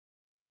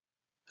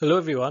Hello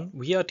everyone,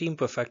 we are Team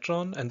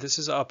Perfectron and this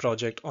is our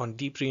project on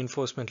deep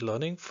reinforcement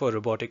learning for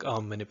robotic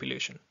arm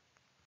manipulation.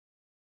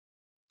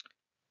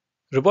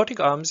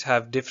 Robotic arms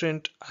have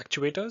different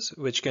actuators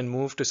which can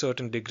move to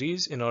certain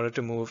degrees in order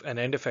to move an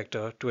end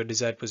effector to a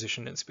desired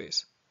position in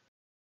space.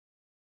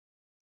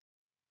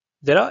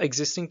 There are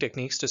existing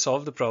techniques to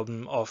solve the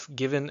problem of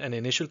given an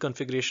initial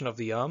configuration of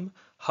the arm,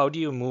 how do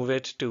you move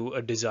it to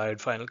a desired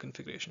final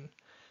configuration?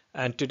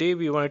 And today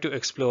we wanted to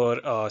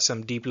explore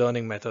some deep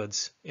learning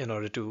methods in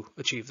order to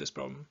achieve this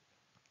problem.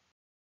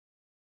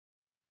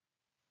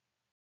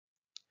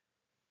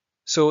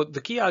 So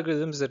the key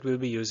algorithms that we'll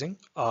be using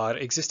are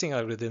existing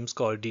algorithms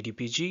called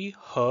DDPG,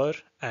 HER,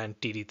 and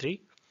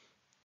TD3.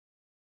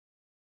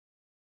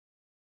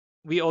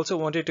 We also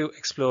wanted to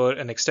explore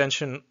an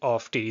extension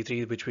of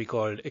TD3 which we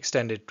called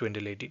extended twin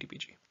delay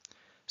DDPG.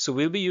 So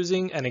we'll be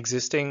using an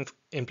existing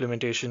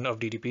implementation of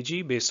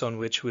DDPG based on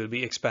which we'll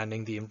be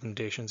expanding the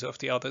implementations of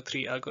the other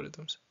three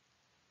algorithms.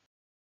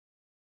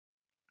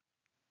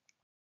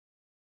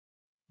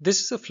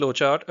 This is a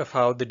flowchart of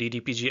how the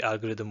DDPG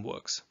algorithm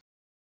works.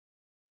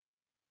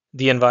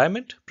 The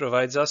environment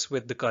provides us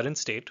with the current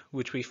state,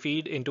 which we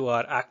feed into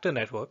our actor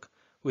network,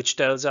 which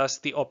tells us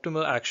the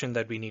optimal action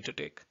that we need to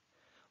take.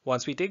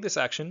 Once we take this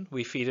action,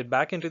 we feed it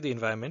back into the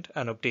environment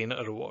and obtain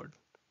a reward.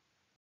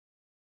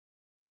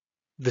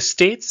 The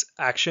states,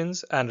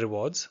 actions, and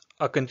rewards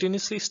are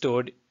continuously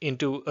stored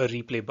into a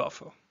replay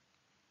buffer.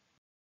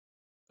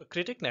 A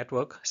critic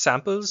network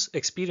samples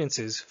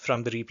experiences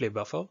from the replay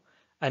buffer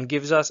and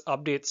gives us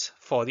updates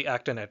for the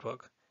actor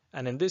network.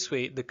 And in this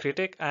way, the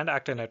critic and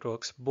actor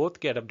networks both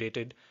get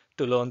updated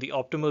to learn the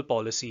optimal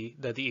policy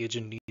that the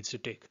agent needs to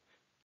take.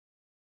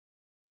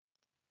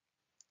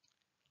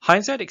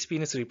 Hindsight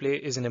experience replay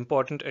is an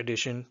important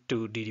addition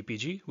to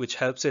DDPG, which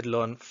helps it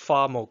learn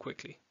far more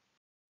quickly.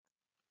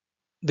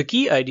 The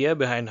key idea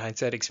behind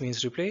hindsight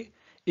experience replay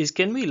is,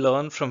 can we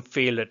learn from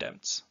failed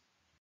attempts?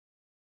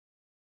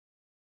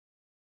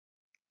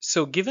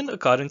 So given a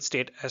current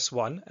state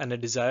S1 and a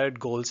desired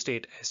goal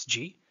state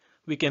SG,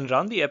 we can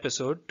run the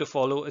episode to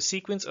follow a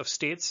sequence of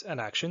states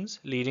and actions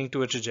leading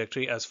to a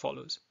trajectory as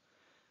follows.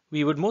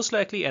 We would most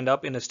likely end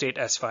up in a state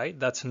S5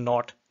 that's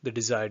not the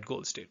desired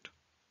goal state.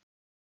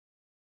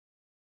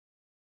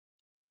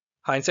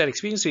 Hindsight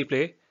experience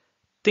replay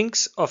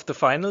thinks of the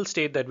final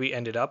state that we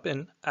ended up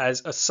in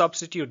as a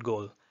substitute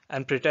goal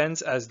and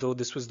pretends as though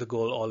this was the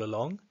goal all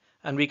along,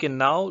 and we can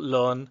now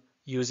learn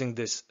using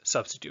this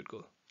substitute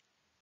goal.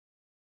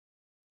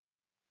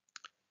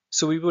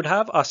 So we would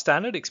have our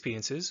standard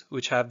experiences,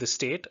 which have the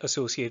state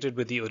associated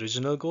with the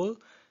original goal,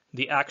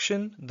 the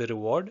action, the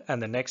reward,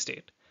 and the next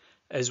state,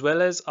 as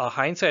well as our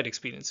hindsight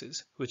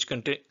experiences, which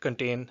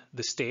contain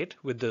the state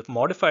with the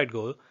modified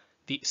goal,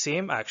 the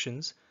same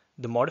actions,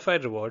 the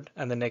modified reward,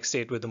 and the next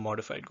state with the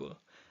modified goal.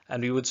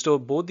 And we would store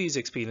both these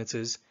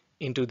experiences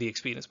into the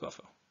experience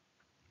buffer.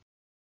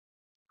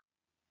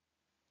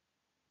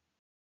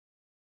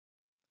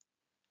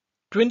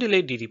 Twin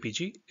delay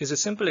DDPG is a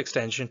simple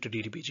extension to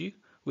DDPG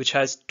which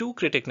has two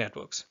critic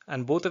networks,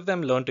 and both of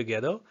them learn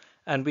together,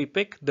 and we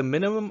pick the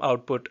minimum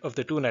output of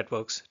the two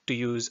networks to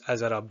use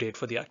as our update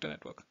for the actor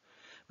network.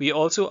 We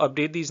also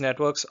update these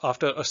networks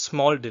after a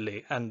small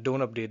delay and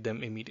don't update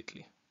them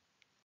immediately.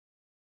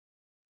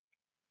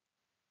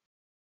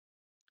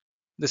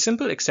 The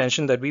simple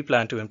extension that we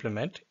plan to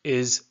implement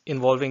is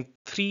involving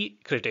 3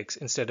 critics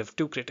instead of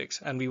 2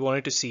 critics, and we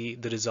wanted to see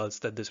the results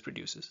that this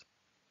produces.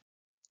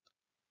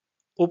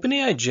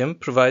 OpenAI Gym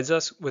provides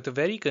us with a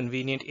very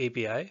convenient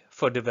API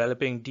for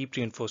developing deep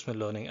reinforcement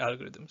learning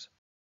algorithms.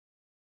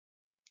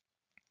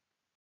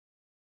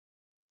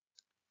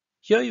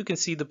 Here you can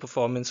see the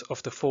performance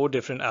of the 4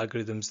 different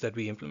algorithms that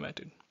we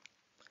implemented.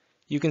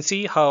 You can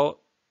see how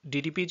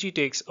DDPG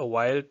takes a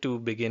while to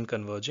begin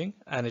converging,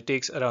 and it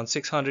takes around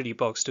 600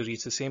 epochs to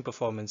reach the same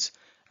performance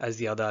as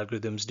the other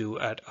algorithms do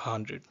at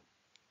 100.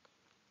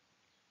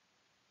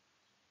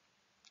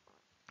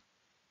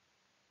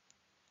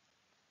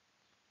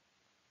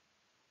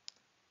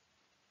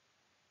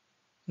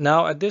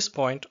 Now at this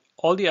point,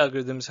 all the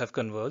algorithms have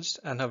converged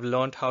and have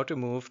learned how to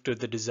move to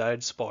the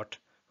desired spot,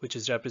 which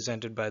is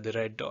represented by the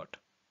red dot.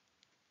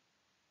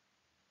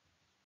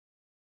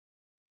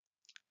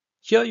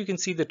 Here you can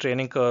see the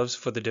training curves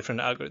for the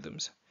different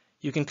algorithms.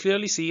 You can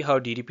clearly see how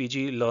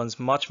DDPG learns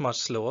much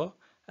slower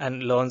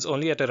and learns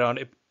only at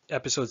around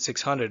episode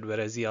 600,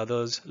 whereas the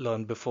others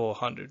learn before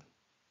 100.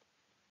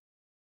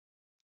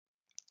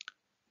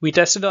 We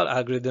tested our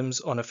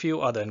algorithms on a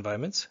few other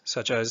environments,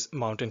 such as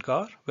mountain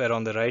car, where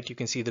on the right you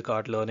can see the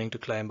cart learning to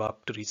climb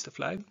up to reach the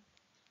flag,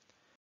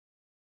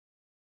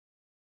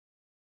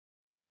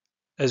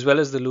 as well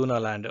as the lunar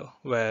lander,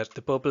 where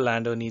the purple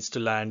lander needs to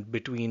land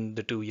between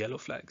the 2 yellow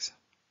flags.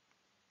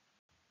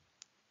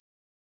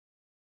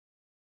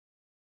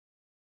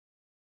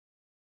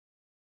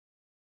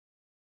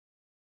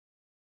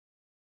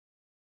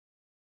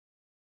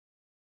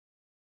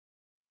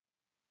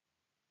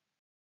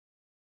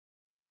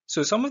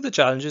 So some of the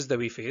challenges that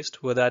we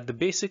faced were that the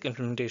basic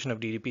implementation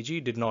of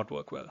DDPG did not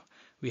work well.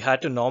 We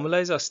had to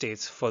normalize our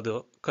states for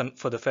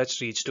the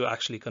fetch reach to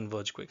actually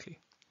converge quickly.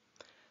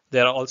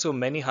 There are also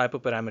many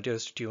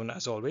hyperparameters to tune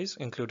as always,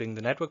 including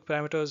the network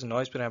parameters,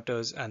 noise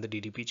parameters, and the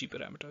DDPG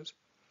parameters.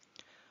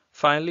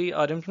 Finally,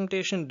 our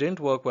implementation didn't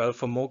work well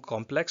for more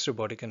complex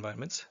robotic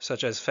environments,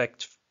 such as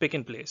pick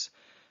and place,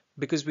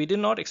 because we did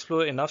not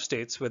explore enough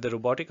states where the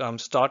robotic arm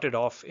started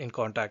off in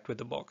contact with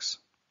the box.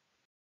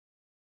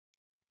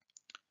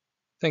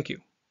 Thank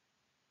you.